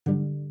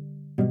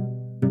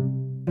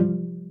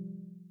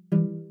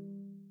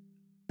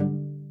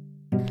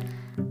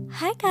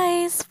Hi,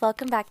 guys!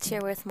 Welcome back to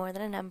You're Worth More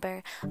Than a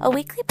Number, a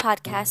weekly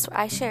podcast where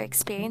I share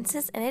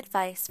experiences and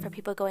advice for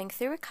people going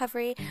through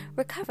recovery,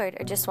 recovered,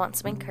 or just want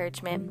some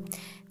encouragement.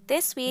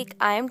 This week,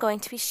 I am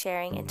going to be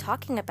sharing and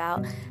talking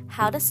about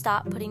how to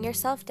stop putting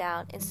yourself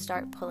down and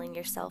start pulling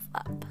yourself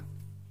up.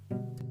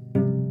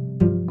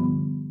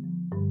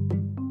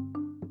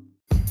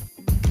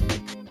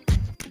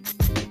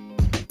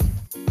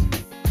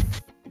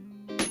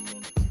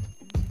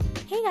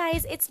 Hey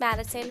guys, it's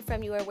Madison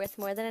from You Are Worth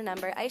More Than a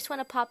Number. I just want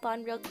to pop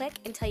on real quick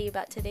and tell you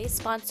about today's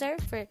sponsor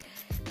for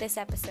this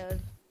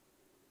episode.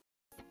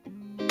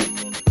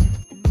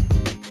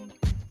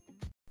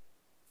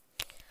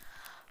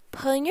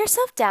 Pulling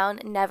yourself down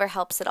never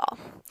helps at all.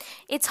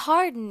 It's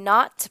hard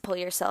not to pull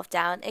yourself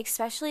down,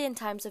 especially in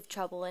times of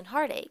trouble and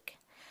heartache.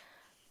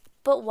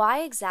 But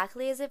why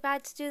exactly is it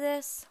bad to do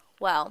this?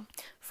 Well,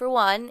 for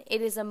one,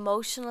 it is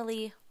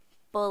emotionally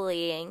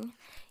bullying,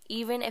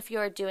 even if you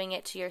are doing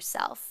it to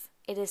yourself.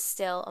 It is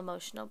still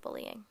emotional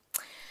bullying.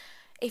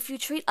 If you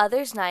treat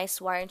others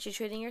nice, why aren't you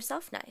treating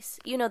yourself nice?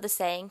 You know the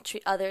saying,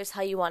 treat others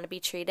how you want to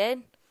be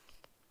treated.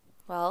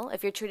 Well,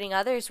 if you're treating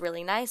others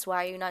really nice,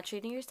 why are you not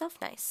treating yourself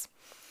nice?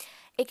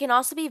 It can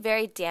also be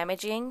very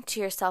damaging to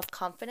your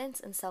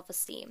self-confidence and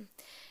self-esteem.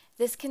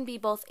 This can be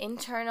both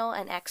internal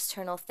and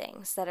external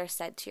things that are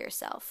said to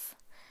yourself.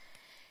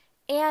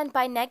 And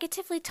by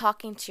negatively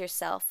talking to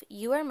yourself,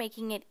 you are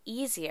making it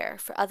easier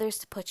for others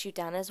to put you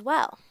down as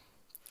well.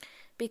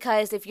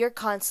 Because if you're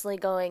constantly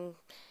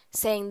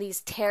saying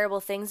these terrible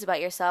things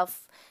about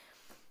yourself,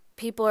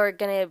 people are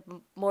going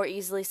to more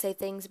easily say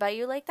things about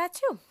you like that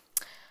too.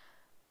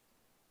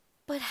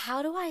 But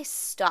how do I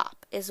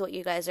stop is what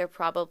you guys are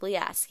probably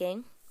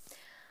asking.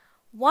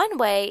 One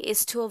way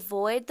is to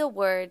avoid the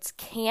words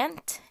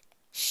can't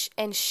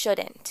and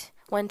shouldn't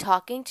when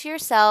talking to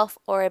yourself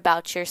or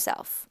about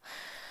yourself.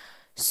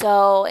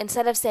 So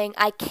instead of saying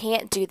I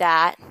can't do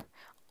that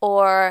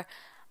or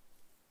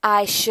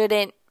I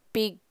shouldn't,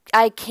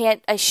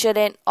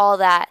 all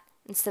that.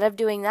 Instead of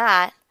doing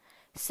that,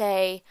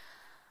 say,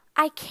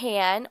 I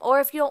can, or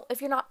if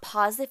you're not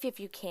positive if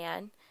you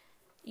can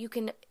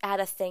add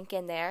a think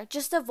in there.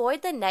 Just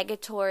avoid the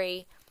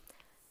negatory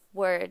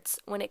words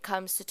when it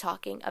comes to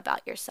talking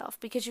about yourself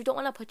because you don't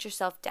want to put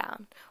yourself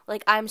down.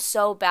 Like, I'm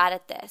so bad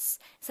at this.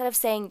 Instead of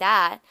saying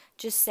that,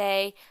 just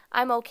say,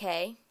 I'm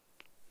okay.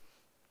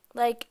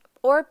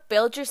 Or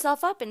build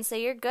yourself up and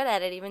say you're good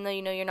at it even though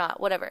you know you're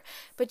not, whatever.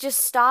 But just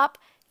stop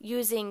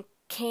using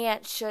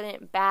can't,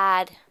 shouldn't,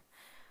 bad,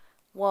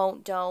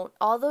 won't, don't,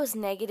 all those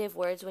negative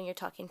words when you're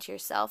talking to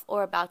yourself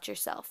or about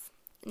yourself.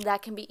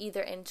 That can be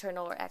either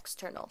internal or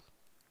external.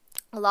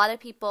 A lot of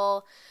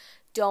people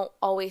don't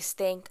always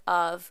think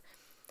of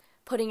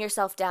putting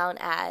yourself down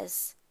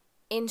as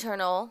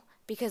internal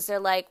because they're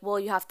like, well,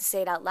 you have to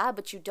say it out loud,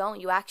 but you don't.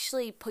 You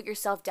actually put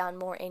yourself down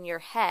more in your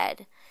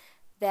head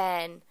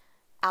than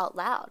out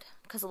loud.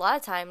 Because a lot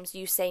of times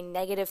you say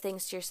negative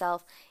things to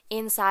yourself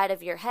inside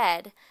of your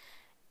head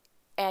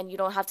and you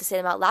don't have to say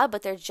them out loud,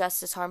 but they're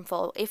just as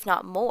harmful, if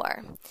not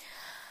more.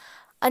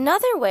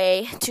 Another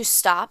way to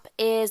stop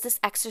is this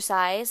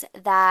exercise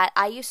that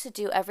I used to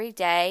do every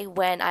day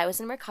when I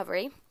was in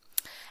recovery,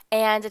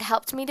 and it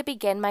helped me to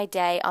begin my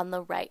day on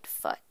the right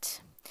foot.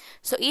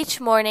 So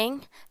each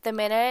morning, the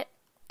minute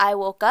I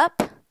woke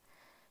up,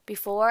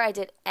 before I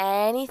did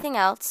anything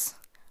else,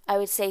 I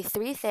would say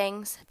 3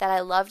 things that I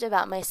loved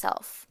about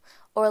myself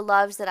or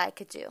loves that I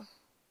could do.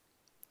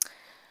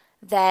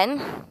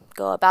 Then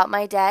go about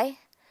my day.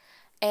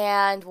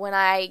 And when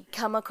I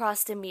come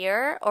across the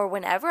mirror, or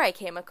whenever I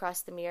came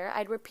across the mirror,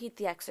 I'd repeat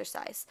the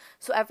exercise.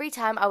 So every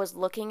time I was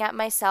looking at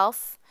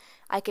myself,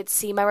 I could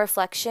see my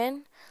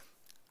reflection,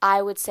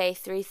 I would say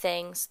 3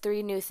 things,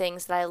 3 new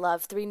things that I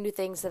love, 3 new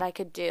things that I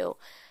could do.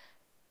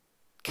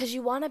 Because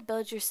you want to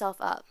build yourself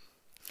up.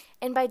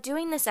 And by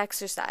doing this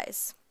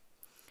exercise,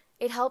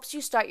 it helps you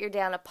start your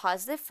day on a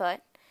positive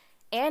foot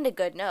and a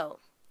good note.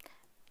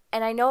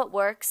 And I know it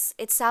works.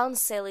 It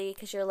sounds silly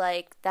because you're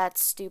like,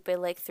 that's stupid,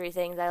 3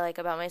 things I like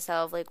about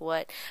myself,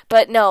 what?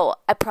 But no,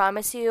 I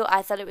promise you,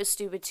 I thought it was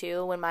stupid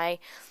too when my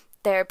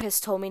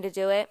therapist told me to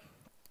do it.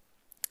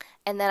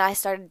 And then I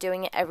started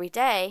doing it every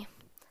day.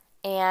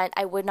 And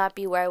I would not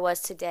be where I was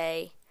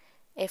today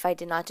if I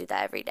did not do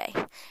that every day.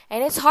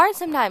 And it's hard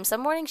sometimes. Some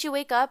mornings you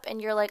wake up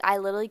and you're like, I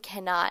literally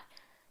cannot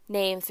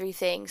name 3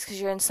 things because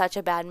you're in such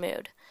a bad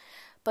mood.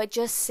 But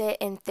just sit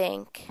and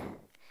think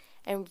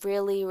and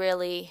really,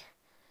 really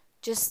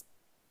just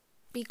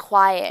be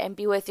quiet and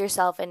be with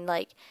yourself and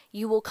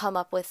you will come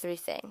up with 3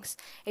 things.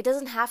 It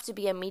doesn't have to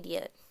be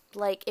immediate.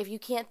 If you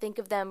can't think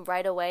of them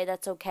right away,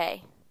 that's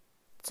okay.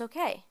 It's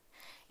okay.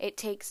 It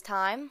takes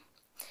time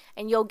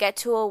and you'll get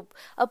to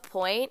a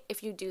point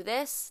if you do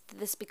this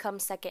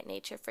becomes second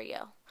nature for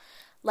you.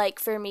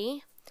 For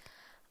me,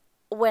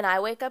 when I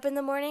wake up in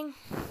the morning,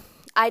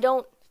 I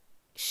don't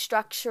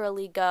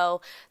structurally go,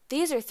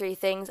 these are 3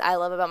 things I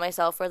love about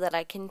myself or that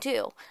I can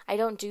do. I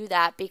don't do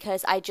that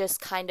because I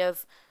just kind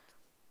of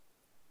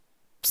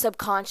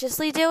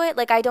subconsciously do it.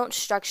 I don't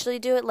structurally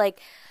do it.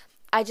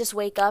 I just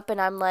wake up and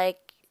I'm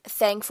like,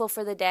 thankful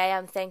for the day.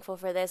 I'm thankful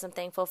for this. I'm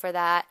thankful for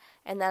that.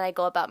 And then I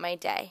go about my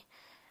day.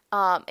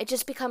 It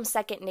just becomes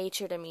second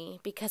nature to me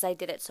because I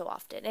did it so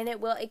often. And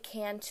it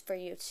can for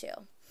you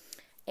too.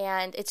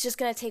 And it's just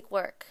going to take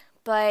work.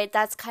 But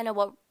that's kind of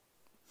what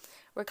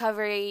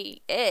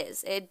recovery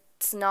is.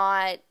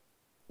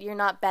 You're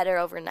not better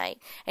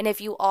overnight. And if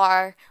you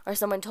are, or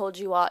someone told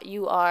you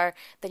are,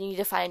 then you need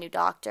to find a new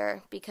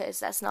doctor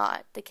because that's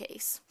not the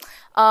case.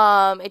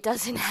 It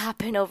doesn't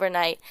happen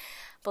overnight,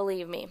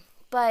 believe me.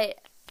 But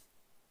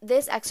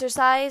this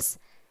exercise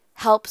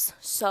helps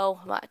so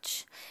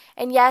much.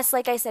 And yes,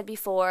 like I said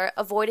before,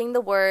 avoiding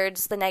the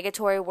words, the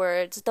negatory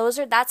words,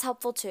 that's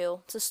helpful too.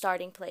 It's a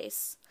starting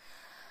place.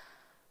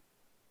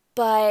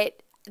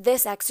 But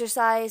this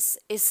exercise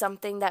is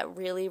something that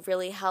really,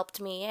 really helped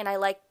me, and I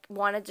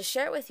wanted to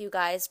share it with you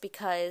guys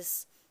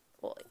because,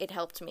 well, it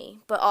helped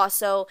me, but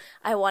also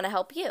I want to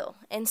help you.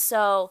 And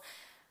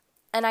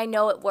I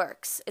know it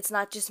works. It's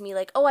not just me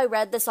like, oh, I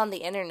read this on the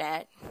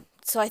internet,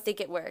 so I think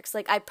it works.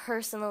 Like, I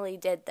personally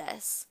did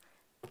this,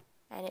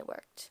 and it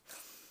worked.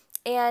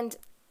 And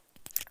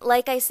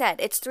like I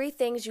said, it's 3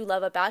 things you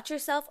love about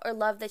yourself or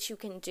love that you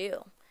can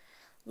do.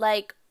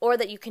 Or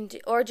that you can do,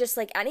 or just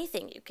like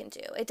anything you can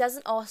do. It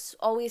doesn't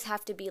always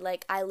have to be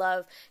like, I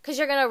love, because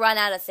you're going to run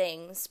out of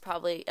things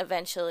probably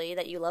eventually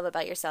that you love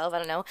about yourself. I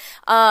don't know.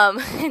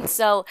 And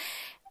so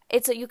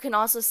you can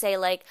also say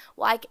like,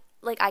 well,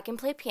 I can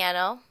play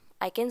piano,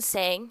 I can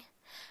sing,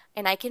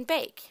 and I can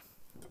bake.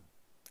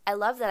 I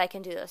love that I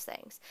can do those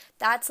things.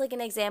 That's like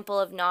an example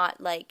of not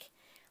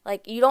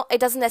it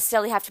doesn't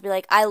necessarily have to be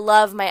like, I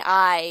love my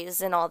eyes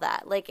and all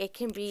that. Like, it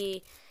can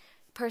be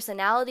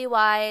personality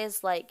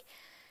wise, like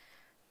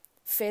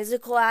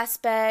physical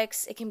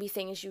aspects, it can be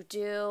things you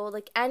do,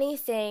 like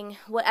anything,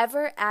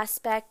 whatever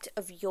aspect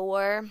of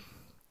your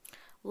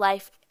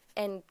life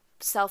and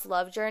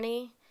self-love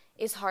journey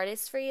is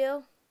hardest for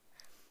you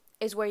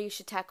is where you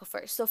should tackle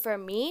first. So for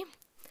me,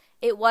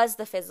 it was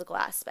the physical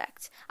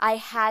aspect. I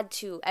had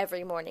to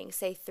every morning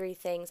say 3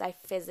 things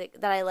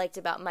that I liked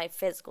about my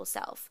physical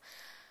self,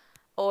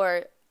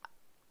 or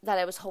that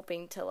I was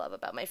hoping to love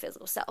about my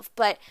physical self.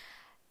 But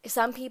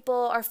some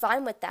people are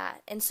fine with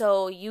that. And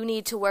so you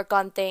need to work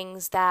on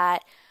things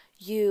that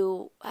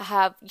you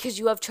have, because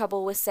you have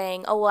trouble with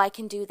saying, oh, well, I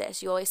can do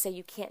this. You always say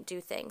you can't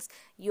do things.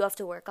 You have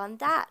to work on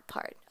that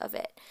part of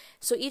it.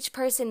 So each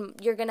person,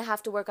 you're going to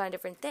have to work on a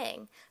different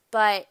thing.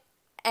 But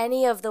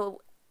any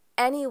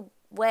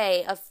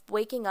way of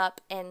waking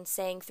up and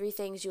saying 3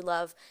 things you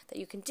love that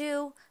you can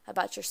do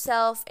about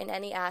yourself in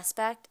any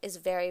aspect is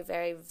very,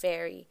 very,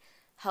 very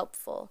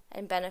helpful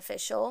and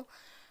beneficial.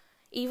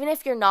 Even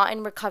if you're not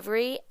in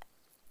recovery,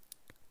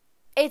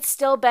 it's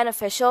still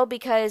beneficial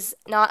because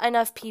not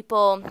enough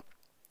people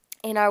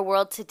in our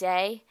world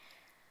today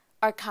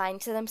are kind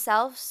to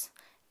themselves,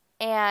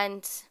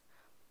 and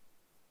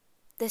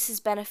this is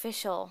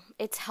beneficial.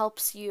 It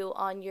helps you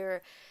on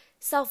your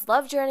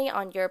self-love journey,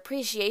 on your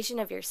appreciation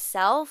of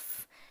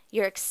yourself,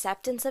 your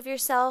acceptance of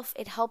yourself.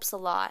 It helps a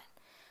lot.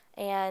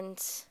 And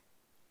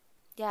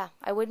yeah,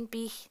 I wouldn't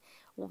be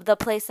the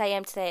place I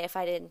am today if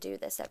I didn't do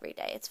this every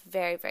day. It's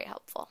very, very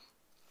helpful.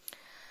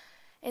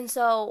 And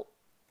so,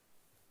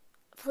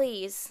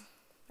 please,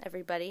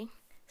 everybody,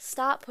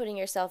 stop putting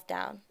yourself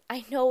down.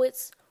 I know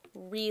it's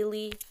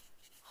really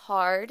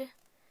hard.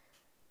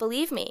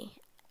 Believe me,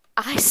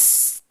 I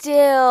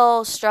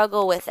still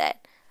struggle with it.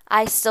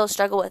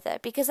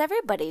 Because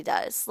everybody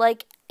does.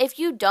 Like, if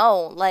you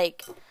don't, I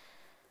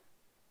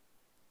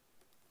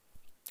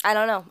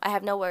don't know. I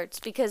have no words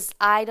because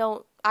I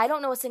don't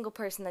know a single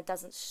person that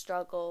doesn't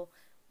struggle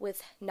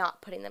with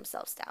not putting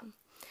themselves down.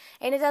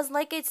 And it doesn't,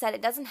 like I said,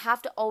 it doesn't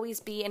have to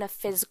always be in a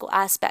physical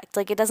aspect.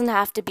 Like, it doesn't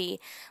have to be,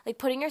 like,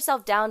 putting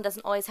yourself down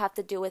doesn't always have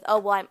to do with, oh,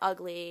 well, I'm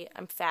ugly,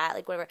 I'm fat,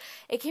 like, whatever.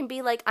 It can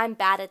be like, I'm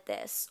bad at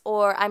this,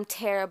 or I'm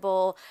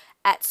terrible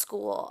at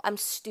school, I'm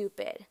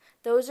stupid.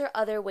 Those are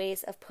other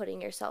ways of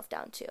putting yourself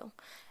down too.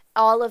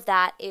 All of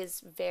that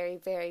is very,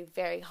 very,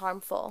 very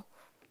harmful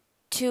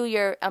to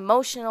your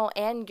emotional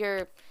and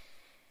your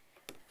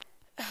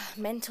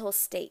mental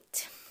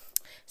state.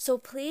 So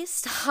please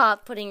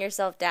stop putting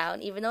yourself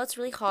down, even though it's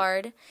really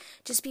hard.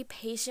 Just be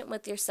patient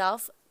with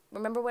yourself.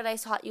 Remember what I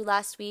taught you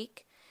last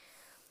week?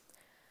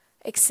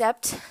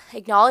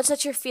 Acknowledge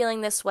that you're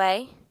feeling this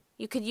way.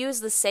 You could use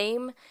the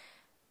same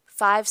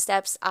 5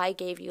 steps I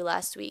gave you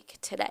last week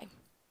today.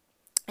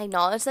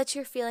 Acknowledge that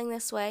you're feeling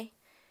this way.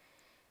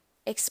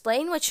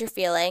 Explain what you're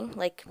feeling,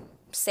 like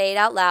say it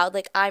out loud,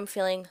 like I'm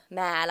feeling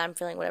mad, I'm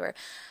feeling whatever.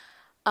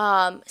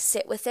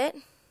 Sit with it,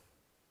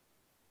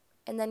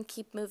 and then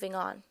keep moving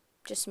on.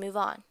 Just move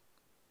on.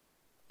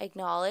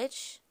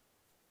 Acknowledge,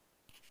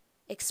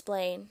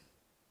 explain,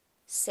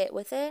 sit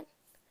with it,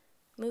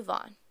 move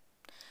on.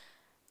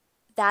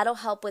 That'll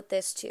help with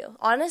this too.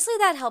 Honestly,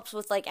 that helps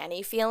with like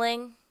any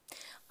feeling.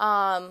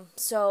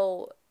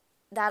 So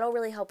that'll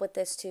really help with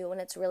this too when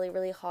it's really,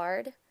 really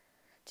hard.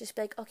 Just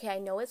be like, okay, I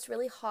know it's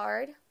really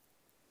hard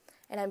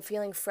and I'm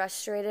feeling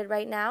frustrated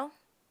right now.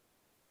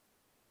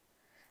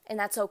 And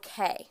that's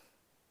okay.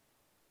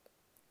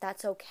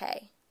 That's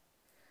okay.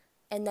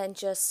 And then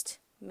just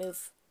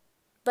move.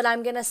 But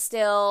I'm going to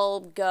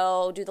still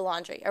go do the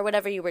laundry or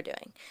whatever you were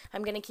doing.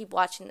 I'm going to keep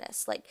watching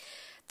this. Like,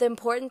 the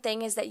important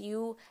thing is that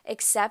you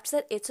accept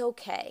that it's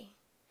okay.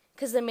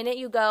 Because the minute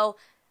you go,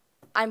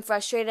 I'm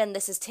frustrated and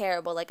this is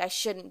terrible, like I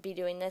shouldn't be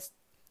doing this,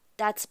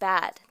 that's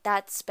bad.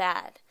 That's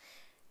bad.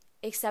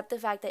 Accept the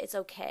fact that it's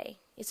okay.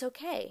 It's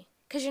okay.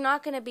 Because you're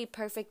not going to be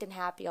perfect and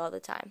happy all the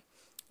time.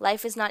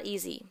 Life is not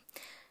easy.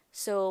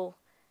 So,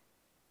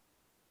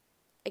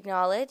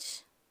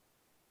 acknowledge,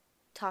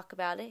 talk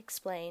about it,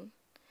 explain.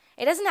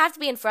 It doesn't have to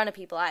be in front of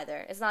people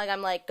either. It's not like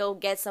I'm like, go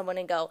get someone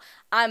and go,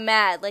 I'm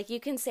mad. Like, you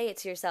can say it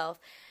to yourself.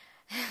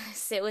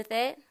 Sit with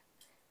it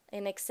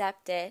and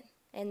accept it,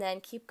 and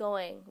then keep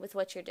going with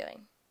what you're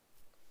doing.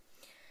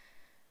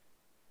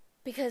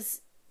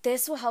 Because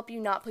this will help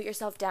you not put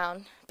yourself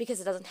down, because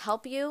it doesn't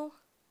help you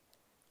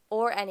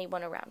or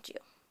anyone around you.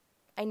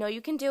 I know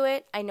you can do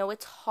it. I know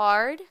it's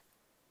hard,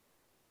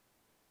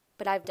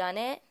 but I've done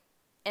it,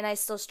 and I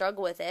still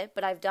struggle with it,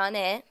 but I've done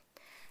it,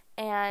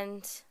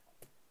 and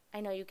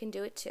I know you can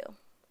do it too.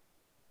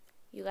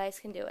 You guys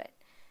can do it.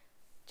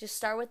 Just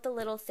start with the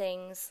little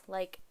things,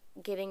 like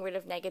getting rid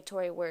of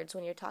negatory words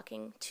when you're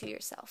talking to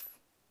yourself.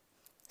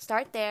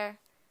 Start there,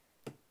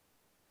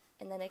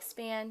 and then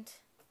expand,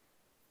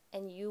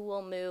 and you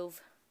will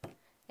move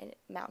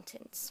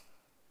mountains.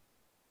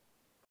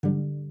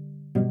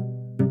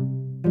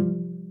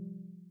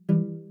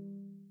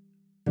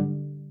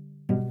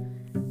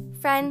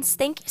 Friends,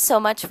 thank you so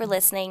much for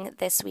listening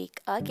this week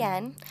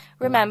again.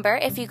 Remember,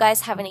 if you guys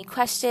have any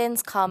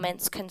questions,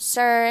 comments,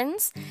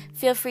 concerns,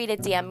 feel free to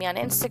DM me on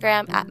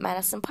Instagram at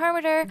Madison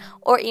Parmiter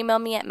or email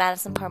me at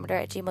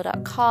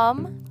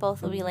madisonparmiter@gmail.com.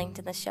 Both will be linked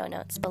in the show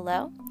notes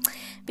below.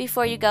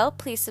 Before you go,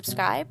 please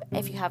subscribe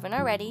if you haven't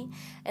already,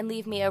 and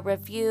leave me a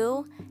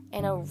review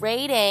and a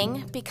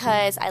rating,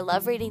 because I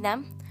love reading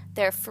them.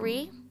 They're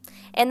free,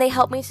 and they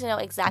help me to know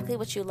exactly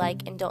what you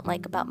like and don't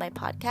like about my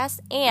podcast,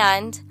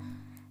 and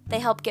they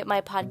help get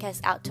my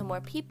podcast out to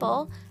more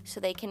people so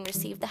they can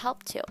receive the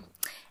help too.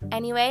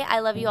 Anyway, I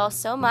love you all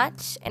so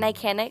much, and I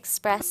can't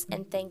express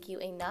and thank you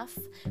enough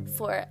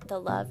for the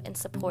love and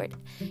support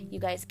you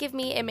guys give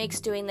me. It makes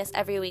doing this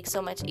every week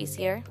so much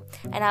easier,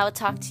 and I will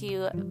talk to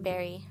you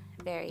very,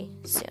 very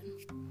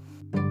soon.